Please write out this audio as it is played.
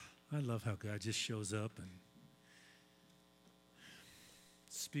I love how God just shows up and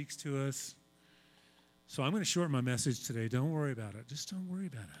speaks to us. So I'm going to shorten my message today. Don't worry about it. Just don't worry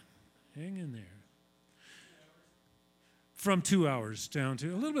about it. Hang in there. From 2 hours down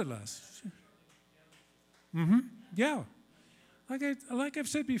to a little bit less. Yeah. Like I've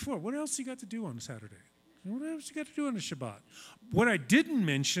said before, what else you got to do on Saturday? What else you got to do on the Shabbat? What I didn't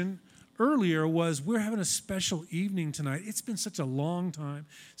mention earlier was we're having a special evening tonight. It's been such a long time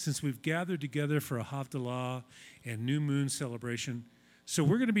since we've gathered together for a Havdalah and New Moon celebration. So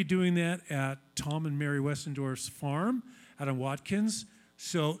we're going to be doing that at Tom and Mary Westendorf's farm out in Watkins.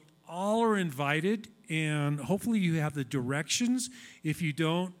 So all are invited, and hopefully you have the directions. If you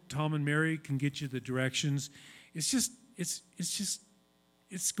don't, Tom and Mary can get you the directions. It's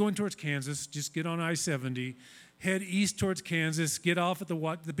going towards Kansas. Just get on I-70, head east towards Kansas, get off at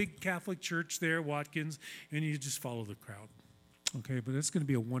the big Catholic church there, Watkins, and you just follow the crowd. Okay, but it's going to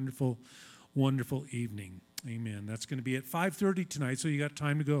be a wonderful, wonderful evening. Amen. That's going to be at 5:30 tonight, so you got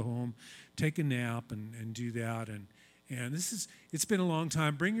time to go home, take a nap, and do that. And it's been a long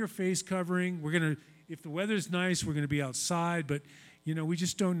time. Bring your face covering. If the weather's nice, we're going to be outside, but we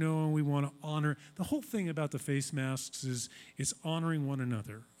just don't know, and we want to honor. The whole thing about the face masks is it's honoring one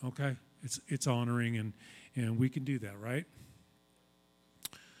another, okay? It's honoring, and we can do that, right?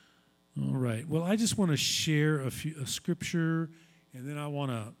 All right. Well, I just want to share a scripture, and then I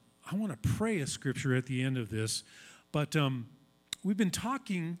want to pray a scripture at the end of this. But we've been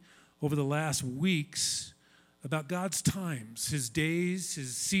talking over the last weeks about God's times, His days,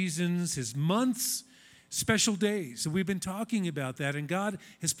 His seasons, His months, special days. And we've been talking about that, and God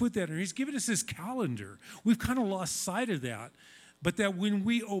has put that in. He's given us His calendar. We've kind of lost sight of that. But that when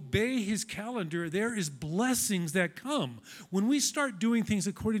we obey His calendar, there is blessings that come. When we start doing things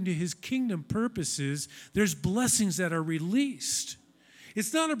according to His kingdom purposes, there's blessings that are released.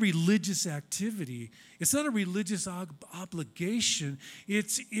 It's not a religious activity. It's not a religious obligation.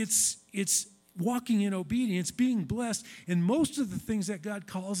 It's walking in obedience, being blessed. And most of the things that God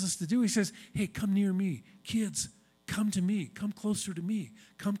calls us to do, He says, hey, come near me. Kids, come to me. Come closer to me.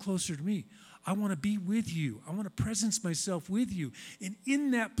 Come closer to me. I want to be with you. I want to presence myself with you. And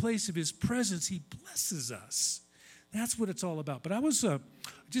in that place of His presence, He blesses us. That's what it's all about. But I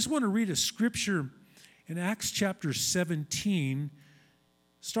just want to read a scripture in Acts chapter 17,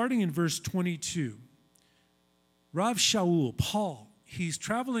 starting in verse 22. Rav Shaul, Paul, he's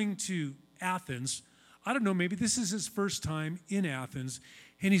traveling to Athens. I don't know, maybe this is his first time in Athens,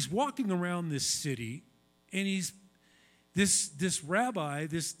 and he's walking around this city, and he's this rabbi,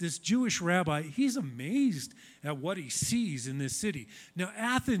 this Jewish rabbi, he's amazed at what he sees in this city. Now,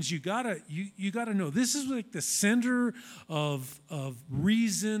 Athens, you gotta know, this is like the center of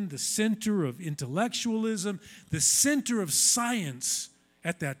reason, the center of intellectualism, the center of science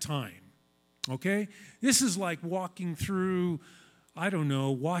at that time. Okay? This is like walking through, I don't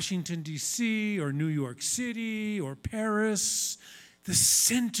know, Washington, D.C., or New York City, or Paris, the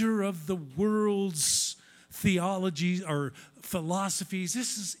center of the world's theology or philosophies.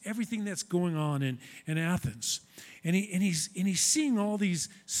 This is everything that's going on in Athens. And he's seeing all these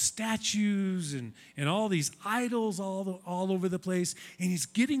statues and all these idols all over the place. And he's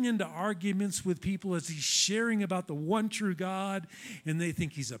getting into arguments with people as he's sharing about the one true God. And they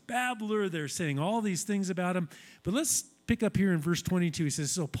think he's a babbler. They're saying all these things about him. But let's pick up here in verse 22. He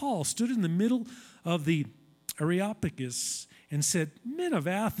says, so Paul stood in the middle of the Areopagus and said, men of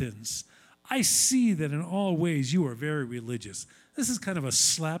Athens, I see that in all ways you are very religious. This is kind of a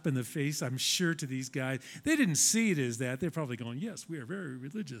slap in the face, I'm sure, to these guys. They didn't see it as that. They're probably going, yes, we are very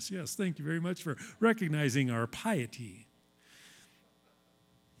religious. Yes, thank you very much for recognizing our piety.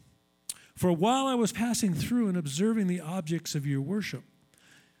 For while I was passing through and observing the objects of your worship,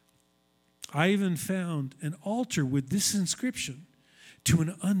 I even found an altar with this inscription, to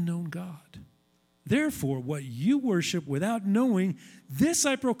an unknown God. Therefore, what you worship without knowing, this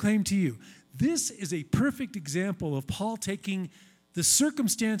I proclaim to you. This is a perfect example of Paul taking the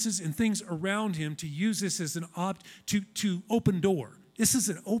circumstances and things around him to use this as an to open door. This is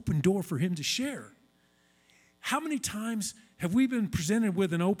an open door for him to share. How many times have we been presented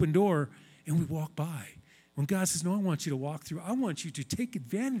with an open door and we walk by? When God says, no, I want you to walk through. I want you to take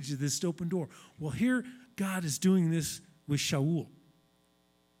advantage of this open door. Well, here God is doing this with Shaul.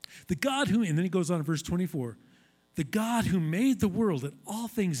 The God who, and then he goes on in verse 24, the God who made the world and all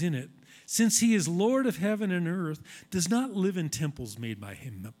things in it, since He is Lord of heaven and earth, does not live in temples made by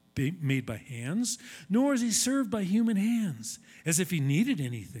hands, nor is He served by human hands, as if He needed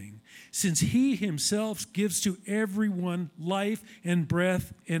anything, since He Himself gives to everyone life and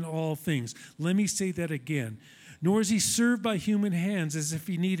breath and all things. Let me say that again. nor is he served by human hands as if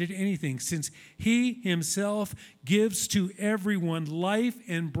he needed anything, since he himself gives to everyone life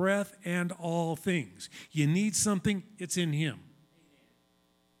and breath and all things. You need something, it's in him.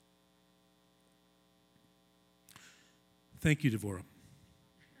 Thank you, Devorah.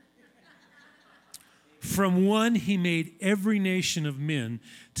 From one he made every nation of men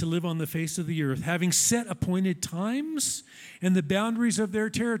to live on the face of the earth, having set appointed times and the boundaries of their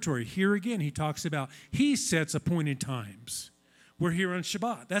territory. Here again, he talks about he sets appointed times. We're here on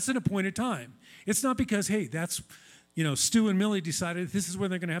Shabbat. That's an appointed time. It's not because, hey, that's, Stu and Millie decided this is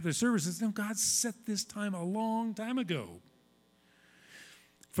when they're going to have their services. No, God set this time a long time ago.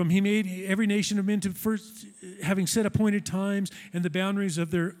 From he made every nation of men to first, having set appointed times and the boundaries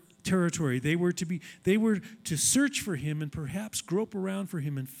of their territory. They were to search for him and perhaps grope around for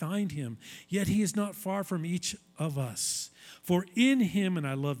him and find him. Yet he is not far from each of us. For in him, and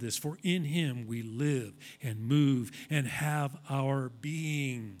I love this, for in him we live and move and have our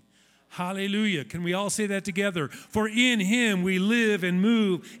being. Hallelujah. Can we all say that together? For in him we live and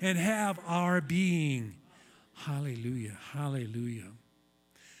move and have our being. Hallelujah. Hallelujah.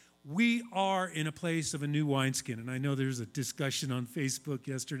 We are in a place of a new wineskin. And I know there's a discussion on Facebook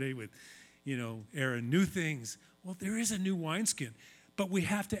yesterday with, Aaron, new things. Well, there is a new wineskin. But we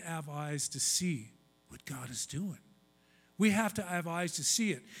have to have eyes to see what God is doing. We have to have eyes to see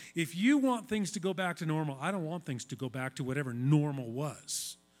it. If you want things to go back to normal, I don't want things to go back to whatever normal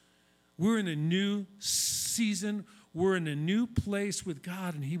was. We're in a new season. We're in a new place with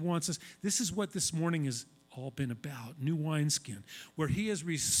God, and he wants us. This is what this morning is all been about, new wineskin, where he is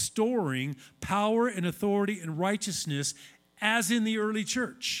restoring power and authority and righteousness as in the early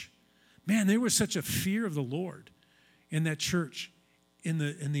church. Man, there was such a fear of the Lord in that church, in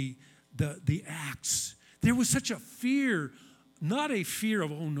the Acts. There was such a fear, not a fear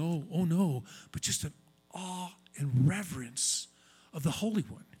of, oh no, but just an awe and reverence of the Holy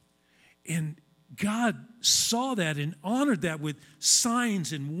One. And God saw that and honored that with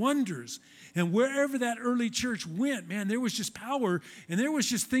signs and wonders. And wherever that early church went, man, there was just power and there was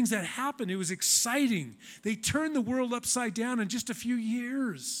just things that happened. It was exciting. They turned the world upside down in just a few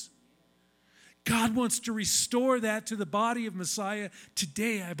years. God wants to restore that to the body of Messiah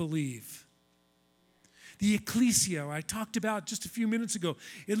today, I believe. The ecclesia I talked about just a few minutes ago,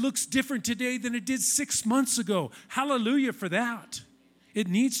 it looks different today than it did 6 months ago. Hallelujah for that. It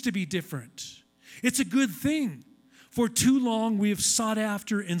needs to be different. It's a good thing. For too long, we have sought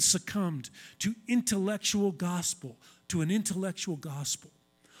after and succumbed to an intellectual gospel,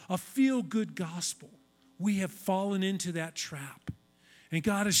 a feel-good gospel. We have fallen into that trap. And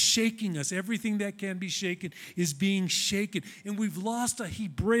God is shaking us. Everything that can be shaken is being shaken. And we've lost a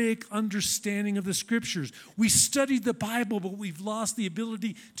Hebraic understanding of the Scriptures. We studied the Bible, but we've lost the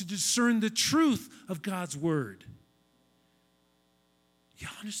ability to discern the truth of God's Word.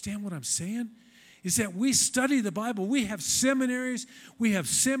 Y'all understand what I'm saying? Is that we study the Bible. We have seminaries, we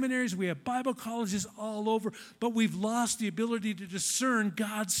have Bible colleges all over, but we've lost the ability to discern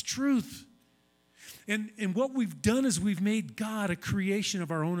God's truth. And what we've done is we've made God a creation of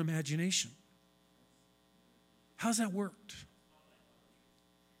our own imagination. How's that worked?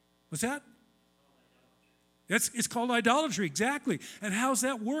 What's that? It's called idolatry, exactly. And how's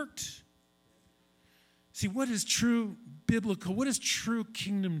that worked? See, what is true biblical? What is true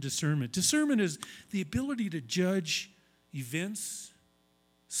kingdom discernment? Discernment is the ability to judge events,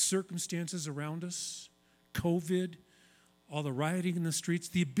 circumstances around us, COVID, all the rioting in the streets,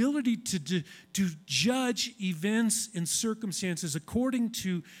 the ability to judge events and circumstances according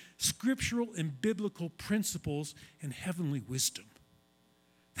to scriptural and biblical principles and heavenly wisdom.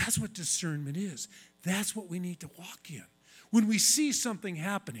 That's what discernment is. That's what we need to walk in. When we see something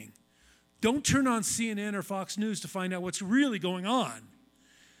happening, don't turn on CNN or Fox News to find out what's really going on.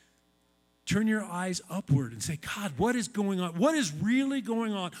 Turn your eyes upward and say, God, what is going on? What is really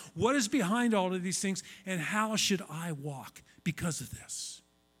going on? What is behind all of these things? And how should I walk because of this?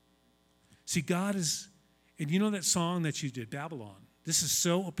 See, God is, and you know that song that you did, Babylon? This is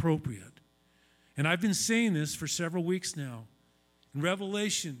so appropriate. And I've been saying this for several weeks now. In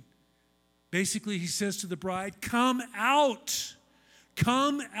Revelation, basically he says to the bride, come out.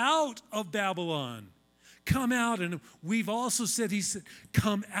 Come out of Babylon. Come out. And we've also said, he said,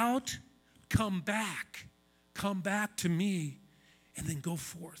 come out, come back. Come back to me, and then go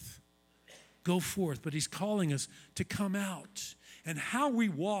forth. Go forth. But he's calling us to come out. And how we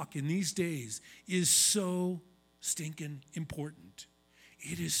walk in these days is so stinking important.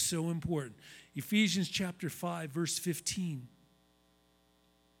 It is so important. Ephesians chapter 5, verse 15.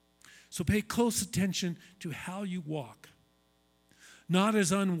 So pay close attention to how you walk. not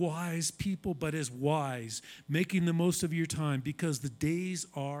as unwise people, but as wise, making the most of your time, because the days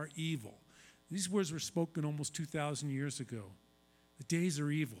are evil. These words were spoken almost 2,000 years ago. The days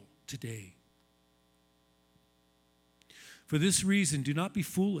are evil today. For this reason, do not be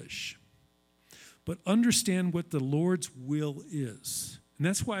foolish, but understand what the Lord's will is. And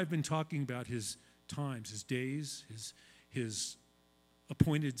that's why I've been talking about his times, his days, his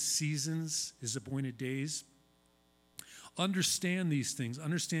appointed seasons, his appointed days. Understand these things.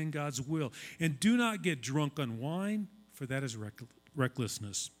 Understand God's will. And do not get drunk on wine, for that is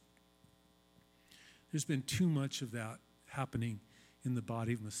recklessness. There's been too much of that happening in the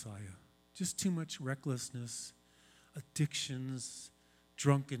body of Messiah. Just too much recklessness, addictions,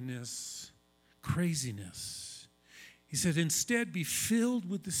 drunkenness, craziness. He said, instead, be filled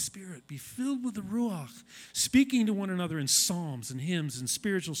with the Spirit, be filled with the Ruach, speaking to one another in psalms and hymns and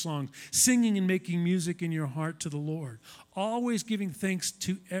spiritual songs, singing and making music in your heart to the Lord, always giving thanks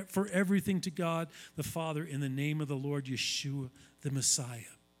for everything to God the Father in the name of the Lord Yeshua, the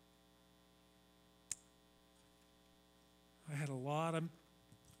Messiah. I had a lot of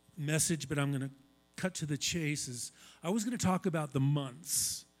message, but I'm going to cut to the chase. I was going to talk about the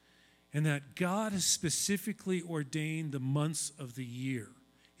months, and that God has specifically ordained the months of the year.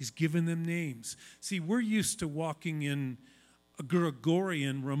 He's given them names. See, we're used to walking in a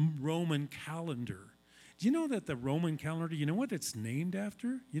Gregorian Roman calendar. Do you know that the Roman calendar, you know what it's named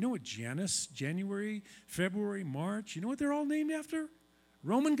after? You know what Janus, January, February, March, you know what they're all named after?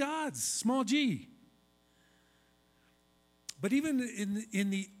 Roman gods, small g. But even in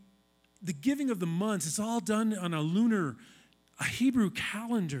the giving of the months, it's all done on a Hebrew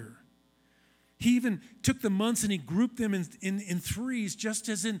calendar. He even took the months and he grouped them in threes, just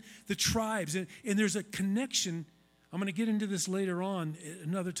as in the tribes. And there's a connection. I'm going to get into this later on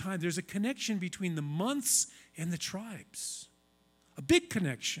another time. There's a connection between the months and the tribes. A big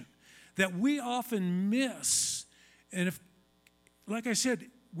connection that we often miss. And if, like I said,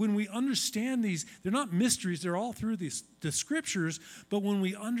 when we understand these, they're not mysteries, they're all through the scriptures, but when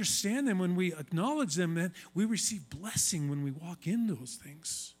we understand them, when we acknowledge them, then we receive blessing when we walk in those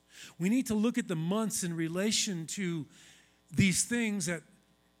things. We need to look at the months in relation to these things that,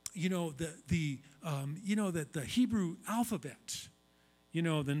 that the Hebrew alphabet,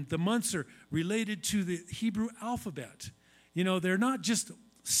 the months are related to the Hebrew alphabet. They're not just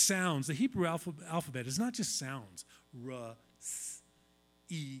sounds. The Hebrew alphabet is not just sounds. R, S,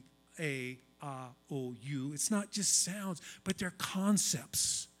 E, A, O, U. It's not just sounds, but they're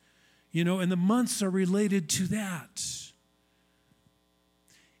concepts. And the months are related to that.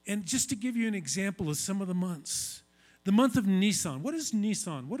 And just to give you an example of some of the months, the month of Nisan. What is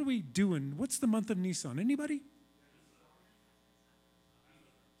Nisan? What are we doing? What's the month of Nisan? Anybody?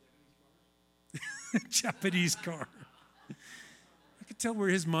 Japanese car. I can tell where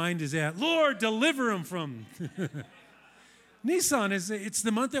his mind is at. Lord, deliver him from. Nisan it's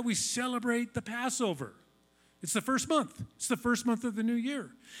the month that we celebrate the Passover. It's the first month. It's the first month of the new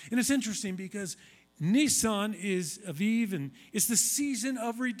year. And it's interesting because Nisan is Aviv, and it's the season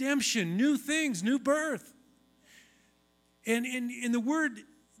of redemption, new things, new birth. And in the word,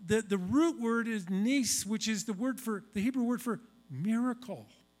 the root word is nis, which is the Hebrew word for miracle.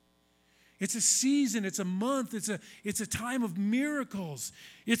 It's a season, it's a month, it's a time of miracles.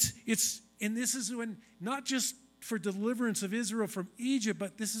 And this is when, not just for deliverance of Israel from Egypt,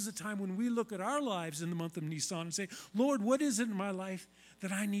 but this is a time when we look at our lives in the month of Nisan and say, Lord, what is it in my life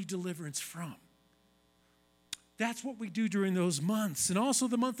that I need deliverance from? That's what we do during those months. And also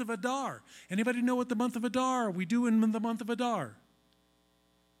the month of Adar. Anybody know what the month of Adar we do in the month of Adar?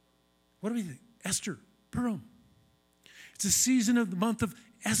 What do we think? Esther, Purim. It's a season of the month of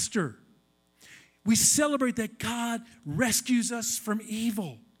Esther. We celebrate that God rescues us from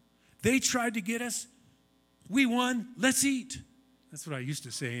evil. They tried to get us. We won. Let's eat. That's what I used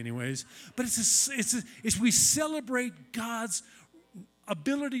to say anyways. But it's we celebrate God's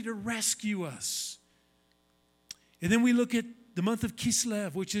ability to rescue us. And then we look at the month of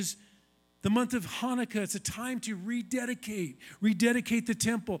Kislev, which is the month of Hanukkah. It's a time to rededicate the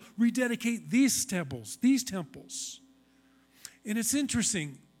temple, rededicate these temples. And it's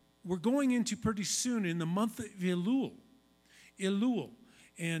interesting. We're going into pretty soon in the month of Elul.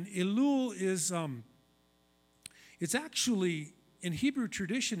 And Elul is, it's actually, in Hebrew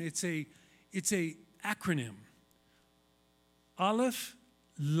tradition, it's a acronym. Aleph,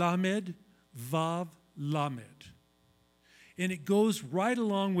 Lamed, Vav, Lamed. And it goes right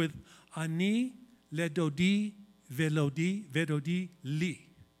along with Ani, Ledodi, Vedodi, Li.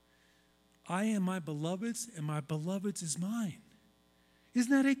 I am my beloved's, and my beloved's is mine.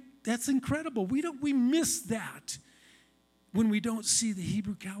 Isn't that that's incredible? We miss that. when we don't see the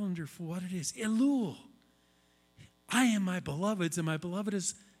Hebrew calendar for what it is. Elul. I am my beloved's, and my beloved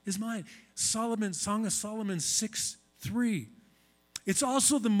is mine. Solomon, Song of Solomon 6:3. It's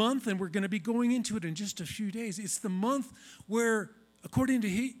also the month, and we're going to be going into it in just a few days. It's the month where, according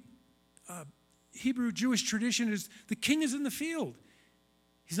to Hebrew Jewish tradition, is the king is in the field.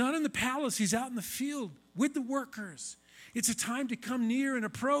 He's not in the palace. He's out in the field with the workers. It's a time to come near and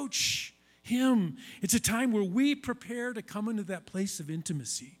approach him. It's a time where we prepare to come into that place of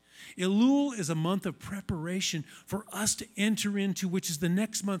intimacy. Elul is a month of preparation for us to enter into, which is the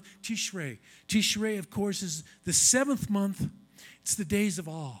next month, Tishrei. Tishrei, of course, is the 7th month. It's the days of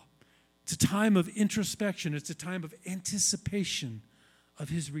awe. It's a time of introspection. It's a time of anticipation of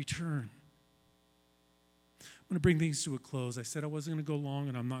his return. I'm going to bring things to a close. I said I wasn't going to go long,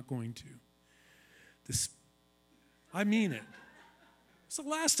 and I'm not going to. I mean it. It's the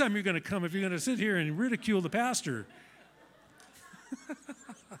last time you're going to come if you're going to sit here and ridicule the pastor.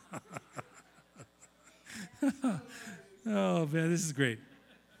 Oh, man, this is great.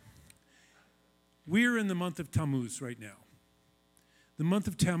 We're in the month of Tammuz right now. The month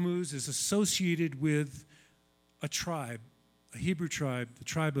of Tammuz is associated with a tribe, a Hebrew tribe, the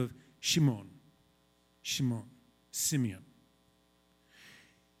tribe of Simeon.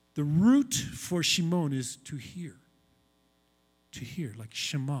 The root for Simeon is to hear. To hear, like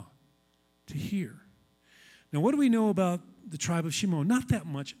Shema, to hear. Now, what do we know about the tribe of Simeon? Not that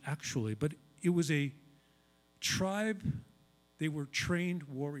much, actually, but it was a tribe. They were trained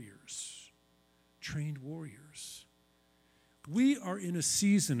warriors. Trained warriors. We are in a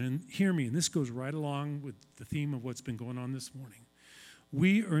season, and hear me, and this goes right along with the theme of what's been going on this morning.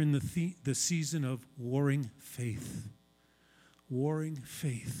 We are in the season of warring faith. Warring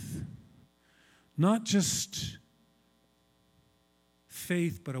faith. Not just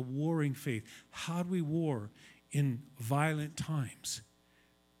faith, but a warring faith. How do we war in violent times?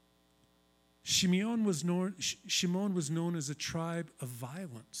 Shimon was known as a tribe of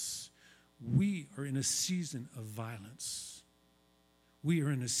violence. We are in a season of violence. We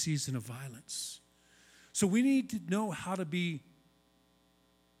are in a season of violence. So we need to know how to be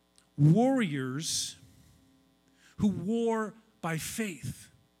warriors who war by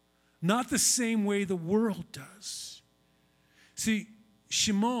faith, not the same way the world does. See,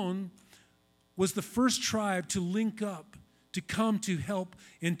 Shimon was the first tribe to link up, to come to help,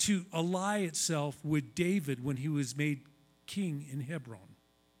 and to ally itself with David when he was made king in Hebron.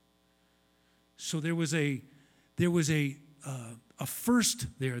 So there was a first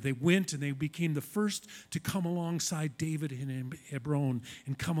there. They went and they became the first to come alongside David in Hebron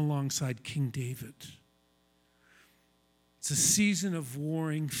and come alongside King David. It's a season of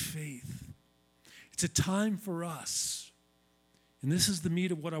warring faith. It's a time for us. And this is the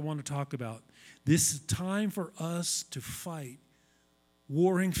meat of what I want to talk about. This is time for us to fight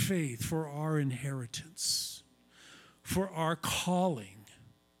warring faith for our inheritance, for our calling,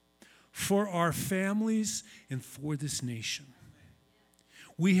 for our families, and for this nation.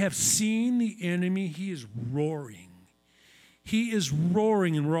 We have seen the enemy. He is roaring. He is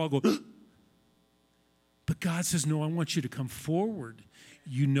roaring, and we're all going, but God says, no, I want you to come forward.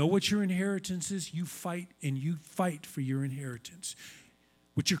 You know what your inheritance is. You fight, and you fight for your inheritance.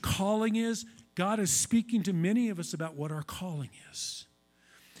 What your calling is, God is speaking to many of us about what our calling is.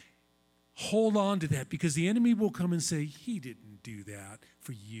 Hold on to that, because the enemy will come and say, he didn't do that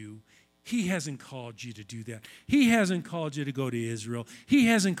for you. He hasn't called you to do that. He hasn't called you to go to Israel. He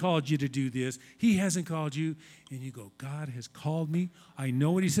hasn't called you to do this. He hasn't called you. And you go, God has called me. I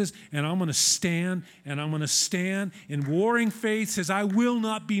know what he says, and I'm going to stand, and I'm going to stand. And warring faith says, I will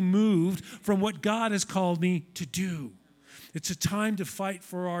not be moved from what God has called me to do. It's a time to fight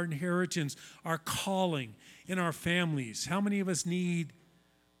for our inheritance, our calling in our families. How many of us need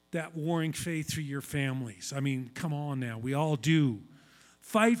that warring faith through your families? I mean, come on now. We all do.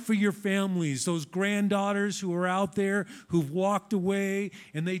 Fight for your families, those granddaughters who are out there who've walked away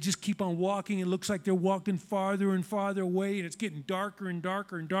and they just keep on walking. It looks like they're walking farther and farther away, and it's getting darker and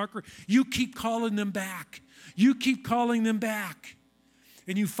darker and darker. You keep calling them back. You keep calling them back.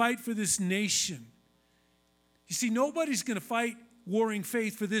 And you fight for this nation. You see, nobody's going to fight warring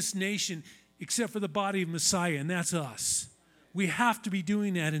faith for this nation except for the body of Messiah, and that's us. We have to be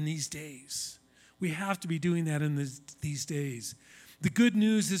doing that in these days. We have to be doing that in these days. The good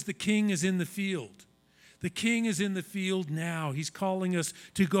news is the king is in the field. The king is in the field now. He's calling us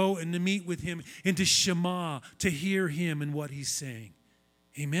to go and to meet with him and to Shema, to hear him and what he's saying.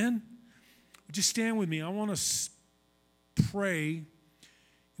 Amen? Would you stand with me? I want to pray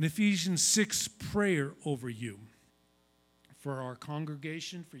an Ephesians 6 prayer over you, for our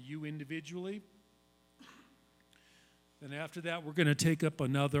congregation, for you individually. Then after that, we're going to take up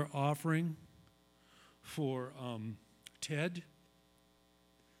another offering for Ted.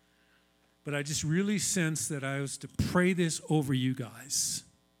 But I just really sense that I was to pray this over you guys.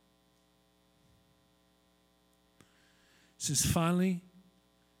 It says, finally,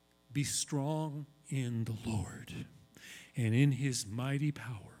 be strong in the Lord and in his mighty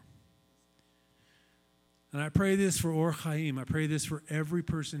power. And I pray this for Or Chaim. I pray this for every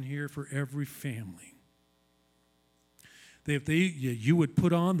person here, for every family. That you would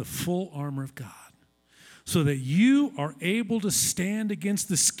put on the full armor of God so that you are able to stand against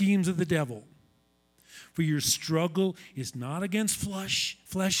the schemes of the devil. For your struggle is not against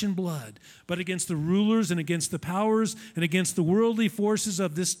flesh and blood, but against the rulers and against the powers and against the worldly forces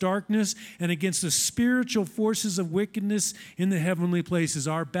of this darkness and against the spiritual forces of wickedness in the heavenly places.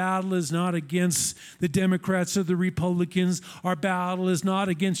 Our battle is not against the Democrats or the Republicans. Our battle is not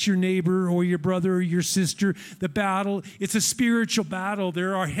against your neighbor or your brother or your sister. The battle, it's a spiritual battle.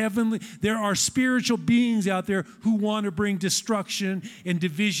 There are spiritual beings out there who want to bring destruction and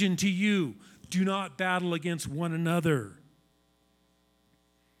division to you. Do not battle against one another.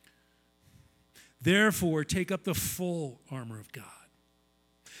 Therefore, take up the full armor of God,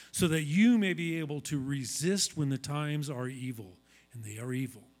 so that you may be able to resist when the times are evil, and they are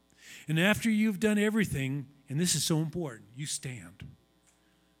evil. And after you've done everything, and this is so important, you stand.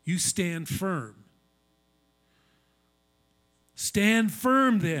 You stand firm. Stand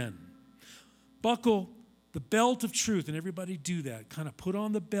firm then. Buckle the belt of truth, and everybody do that. Kind of put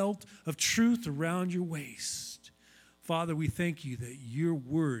on the belt of truth around your waist. Father, we thank you that your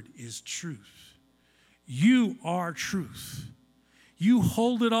word is truth. You are truth. You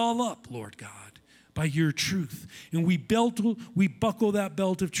hold it all up, Lord God, by your truth. And we buckle that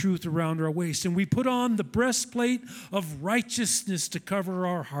belt of truth around our waist, and we put on the breastplate of righteousness to cover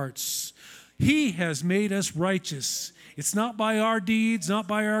our hearts. He has made us righteous. It's not by our deeds, not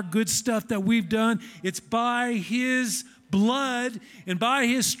by our good stuff that we've done. It's by his blood and by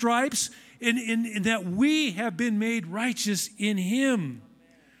his stripes, and that we have been made righteous in him.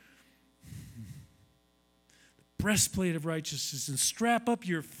 The breastplate of righteousness, and strap up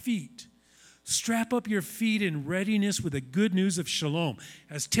your feet. Strap up your feet in readiness with the good news of shalom.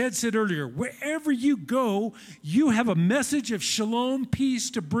 As Ted said earlier, wherever you go, you have a message of shalom,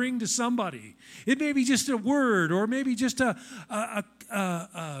 peace to bring to somebody. It may be just a word, or maybe just a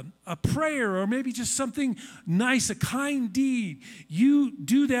prayer, or maybe just something nice, a kind deed. You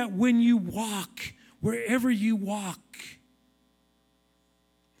do that when you walk, wherever you walk.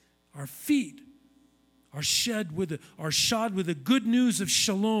 Our feet are shod with the good news of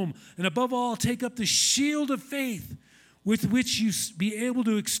shalom. And above all, take up the shield of faith with which you be able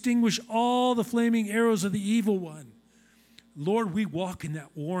to extinguish all the flaming arrows of the evil one. Lord, we walk in that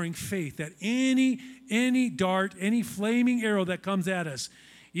warring faith that any dart, any flaming arrow that comes at us,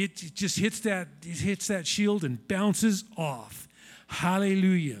 it just hits that shield and bounces off.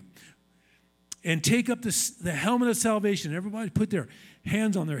 Hallelujah. And take up the helmet of salvation. Everybody put their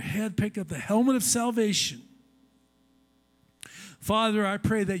hands on their head, pick up the helmet of salvation. Father, I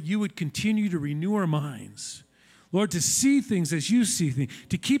pray that you would continue to renew our minds. Lord, to see things as you see things,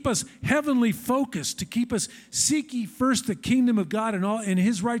 to keep us heavenly focused, to keep us seeking first the kingdom of God and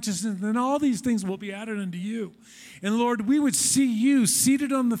his righteousness, and all these things will be added unto you. And Lord, we would see you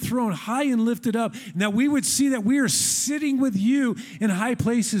seated on the throne, high and lifted up, and that we would see that we are sitting with you in high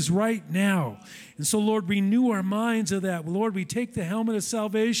places right now. And so, Lord, renew our minds of that. Lord, we take the helmet of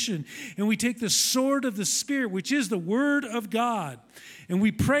salvation, and we take the sword of the Spirit, which is the word of God. And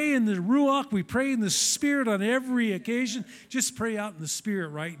we pray in the Ruach, we pray in the Spirit on every occasion. Just pray out in the Spirit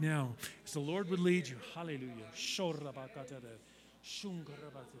right now as the Lord would lead you. Hallelujah.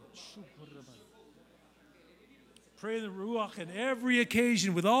 Pray in the Ruach on every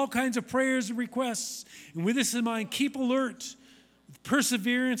occasion with all kinds of prayers and requests. And with this in mind, keep alert with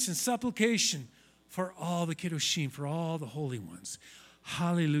perseverance and supplication for all the Kiddushim, for all the holy ones.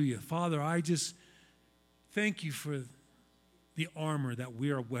 Hallelujah. Father, I just thank you for the armor that we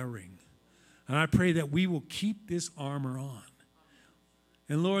are wearing. And I pray that we will keep this armor on.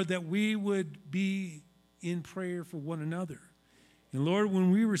 And Lord, that we would be in prayer for one another. And Lord,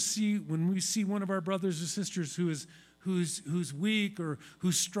 when we see one of our brothers or sisters who's weak or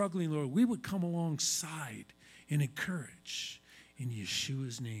who's struggling, Lord, we would come alongside and encourage in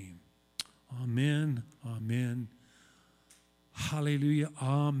Yeshua's name. Amen. Amen. Hallelujah.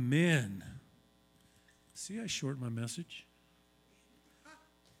 Amen. See, I shortened my message.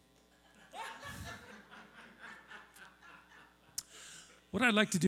 What I'd like to do